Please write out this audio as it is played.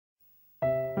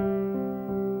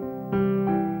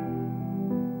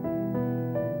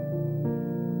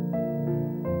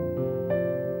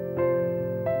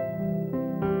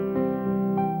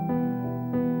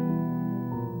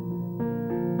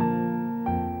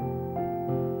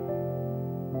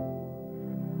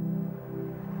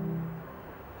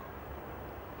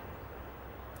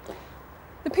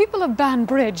The people of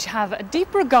Banbridge have a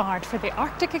deep regard for the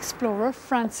Arctic explorer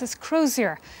Francis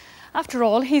Crozier. After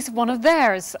all, he's one of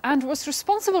theirs and was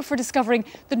responsible for discovering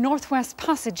the Northwest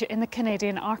Passage in the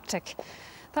Canadian Arctic.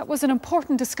 That was an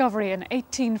important discovery in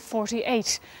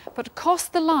 1848, but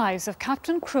cost the lives of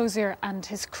Captain Crozier and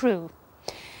his crew.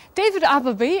 David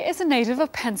Appleby is a native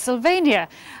of Pennsylvania,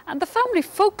 and the family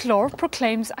folklore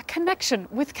proclaims a connection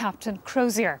with Captain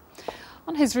Crozier.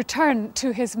 On his return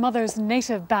to his mother's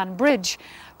native Banbridge,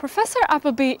 Professor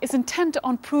Appleby is intent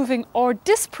on proving or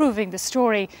disproving the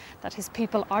story that his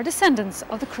people are descendants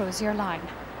of the Crozier line.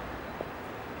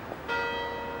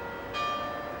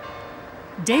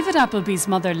 David Appleby's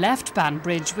mother left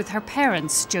Banbridge with her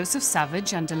parents, Joseph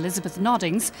Savage and Elizabeth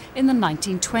Noddings, in the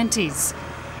 1920s.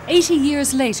 80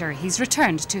 years later, he's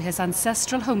returned to his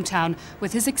ancestral hometown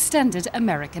with his extended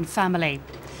American family.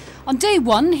 On day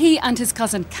one, he and his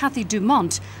cousin Cathy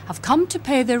Dumont have come to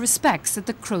pay their respects at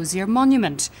the Crozier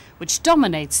Monument, which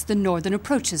dominates the northern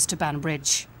approaches to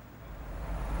Banbridge.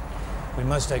 We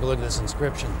must take a look at this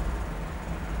inscription.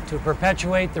 To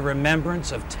perpetuate the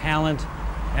remembrance of talent,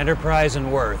 enterprise,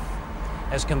 and worth,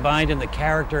 as combined in the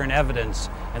character and evidence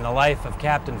in the life of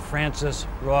Captain Francis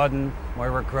Rawdon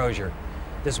Moira Crozier.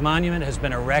 This monument has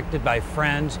been erected by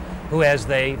friends who, as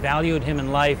they valued him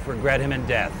in life, regret him in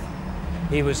death.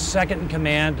 He was second in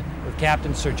command with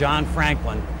Captain Sir John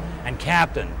Franklin and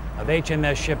captain of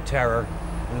HMS Ship Terror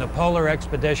in the polar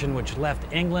expedition which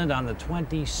left England on the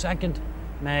 22nd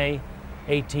May,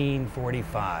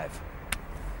 1845.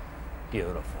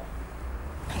 Beautiful.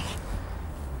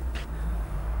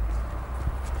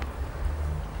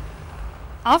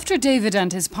 After David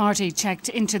and his party checked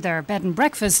into their bed and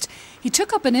breakfast, he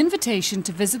took up an invitation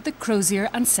to visit the Crozier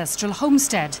ancestral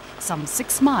homestead, some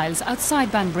 6 miles outside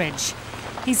Banbridge.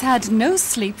 He's had no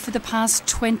sleep for the past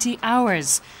 20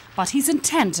 hours, but he's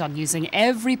intent on using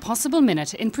every possible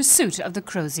minute in pursuit of the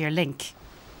Crozier link.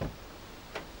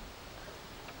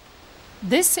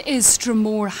 This is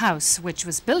Stramoor House, which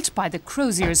was built by the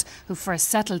Croziers, who first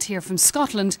settled here from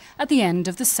Scotland at the end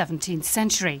of the 17th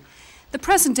century. The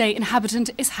present-day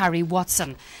inhabitant is Harry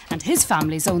Watson, and his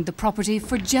family's owned the property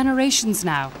for generations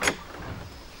now.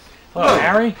 Hello,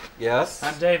 Harry. Yes?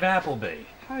 I'm Dave Appleby.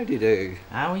 How do you do?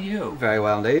 How are you? Very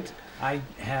well indeed. I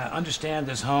understand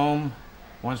this home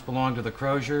once belonged to the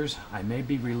Croziers. I may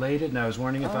be related, and I was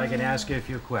wondering if I could ask you a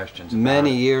few questions.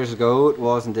 Many years ago it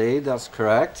was indeed, that's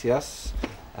correct, yes.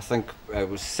 I think it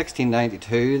was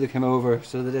 1692 they came over,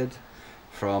 so they did.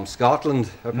 From Scotland,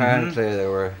 apparently. They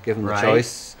were given the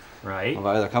choice. Right. Of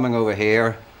either coming over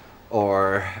here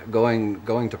or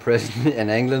going to prison in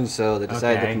England, so they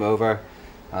decided to come over,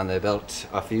 and they built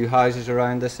a few houses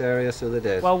around this area, so they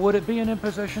did. Well, would it be an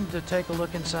imposition to take a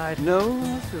look inside? No,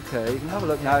 that's okay. You can have a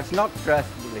look now. It's not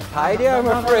drastically tidy, I'm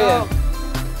afraid.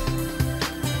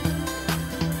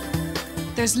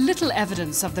 There's little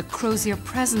evidence of the Crozier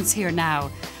presence here now,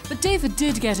 but David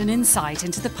did get an insight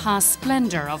into the past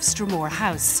splendour of Stramoor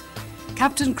House.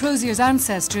 Captain Crozier's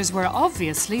ancestors were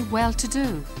obviously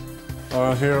well-to-do.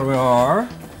 Here we are.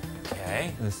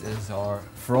 Okay. This is our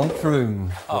front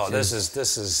room. Oh, this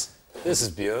is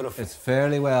beautiful. It's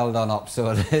fairly well done up, so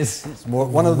it is. It's more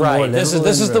one of the more This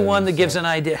is the one that gives an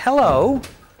idea. Hello.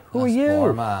 Who are you?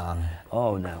 Poor man.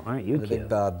 Oh, no, aren't you The cute? big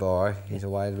bad boy. He's a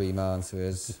wild wee man, so he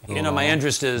is. You know, my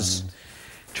interest is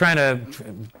trying to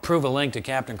prove a link to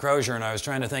Captain Crozier, and I was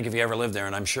trying to think if he ever lived there,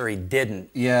 and I'm sure he didn't.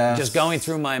 Yeah. Just going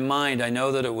through my mind, I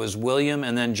know that it was William,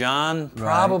 and then John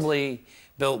probably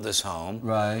built this home.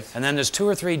 Right. And then there's 2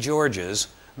 or 3 Georges.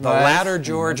 The latter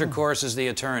George, of course, is the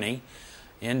attorney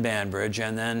in Banbridge,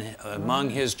 and then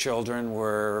among his children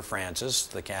were Francis,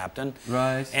 the captain,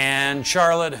 and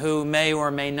Charlotte, who may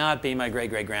or may not be my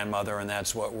great-great-grandmother, and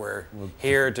that's what we're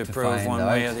here to prove one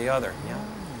way or the other. Yeah.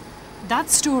 That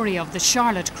story of the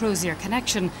Charlotte Crozier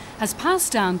connection has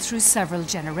passed down through several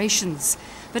generations,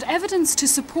 but evidence to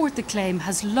support the claim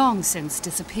has long since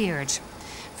disappeared.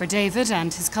 For David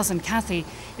and his cousin Cathy,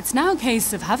 it's now a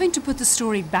case of having to put the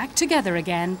story back together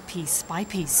again, piece by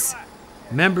piece.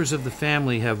 Members of the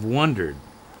family have wondered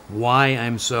why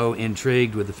I'm so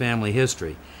intrigued with the family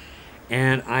history,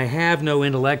 and I have no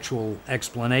intellectual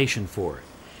explanation for it.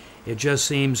 It just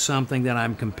seems something that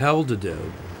I'm compelled to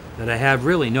do, that I have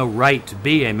really no right to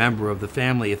be a member of the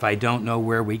family if I don't know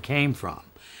where we came from.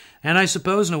 And I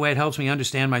suppose in a way it helps me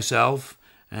understand myself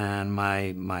and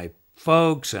my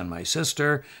folks and my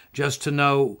sister, just to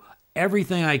know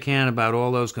everything I can about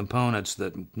all those components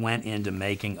that went into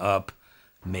making up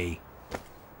me.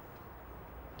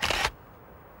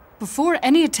 Before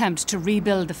any attempt to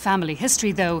rebuild the family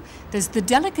history, though, there's the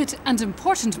delicate and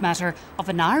important matter of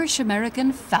an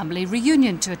Irish-American family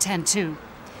reunion to attend to.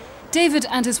 David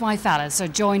and his wife Alice are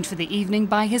joined for the evening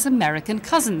by his American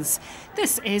cousins.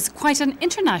 This is quite an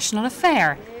international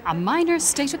affair, a minor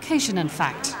state occasion in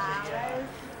fact.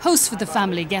 Hosts for the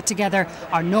family get-together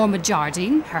are Norma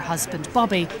Jardine, her husband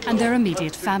Bobby and their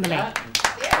immediate family. God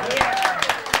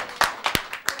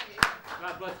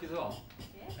bless you all.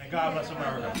 And God bless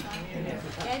America.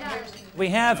 We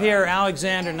have here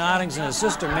Alexander Nottings and his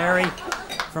sister Mary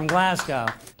from Glasgow.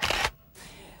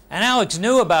 And Alex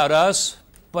knew about us,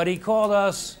 but he called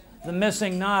us the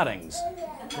missing Nottings.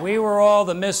 We were all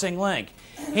the missing link.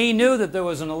 He knew that there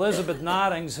was an Elizabeth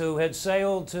Nottings who had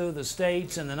sailed to the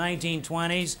States in the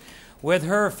 1920s with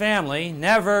her family,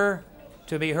 never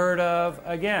to be heard of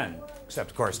again,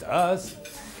 except, of course, to us.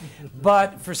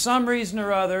 But for some reason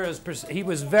or other, he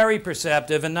was very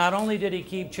perceptive, and not only did he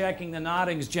keep checking the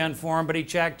Nottings gen form, but he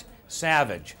checked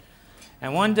Savage.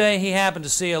 And one day he happened to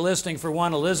see a listing for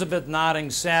one Elizabeth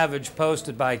Nottings Savage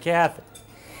posted by Kathy.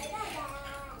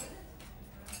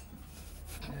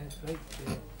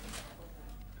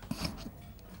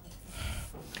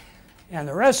 And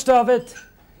the rest of it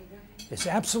is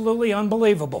absolutely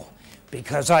unbelievable,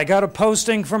 because I got a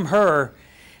posting from her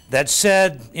that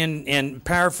said, in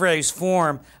paraphrase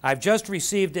form, I've just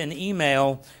received an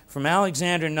email from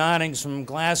Alexander Nottings from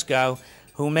Glasgow,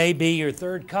 who may be your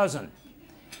third cousin.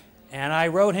 And I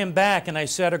wrote him back and I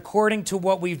said, according to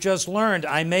what we've just learned,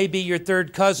 I may be your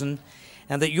third cousin,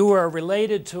 and that you are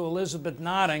related to Elizabeth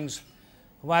Nottings,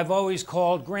 who I've always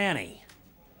called Granny.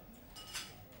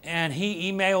 And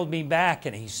he emailed me back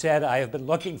and he said, I have been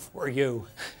looking for you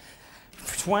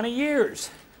for 20 years.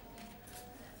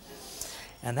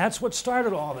 And that's what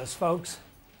started all this, folks.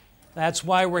 That's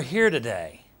why we're here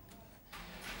today.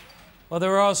 Well,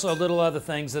 there are also little other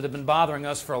things that have been bothering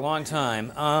us for a long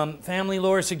time. Family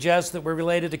lore suggests that we're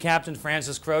related to Captain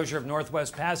Francis Crozier of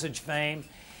Northwest Passage fame.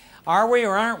 Are we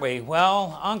or aren't we?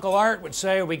 Well, Uncle Art would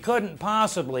say we couldn't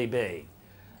possibly be,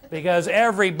 because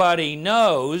everybody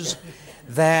knows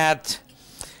that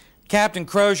Captain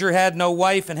Crozier had no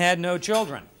wife and had no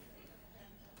children.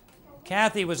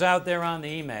 Kathy was out there on the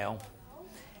email,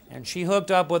 and she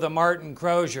hooked up with a Martin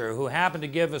Crozier who happened to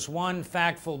give us one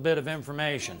factful bit of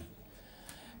information.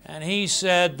 And he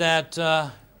said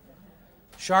that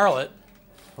Charlotte,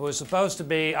 who was supposed to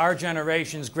be our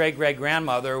generation's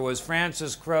great-great-grandmother, was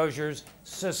Francis Crozier's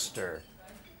sister.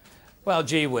 Well,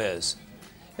 gee whiz.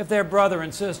 If they're brother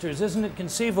and sisters, isn't it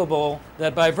conceivable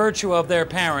that by virtue of their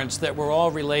parents that we're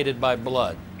all related by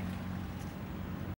blood?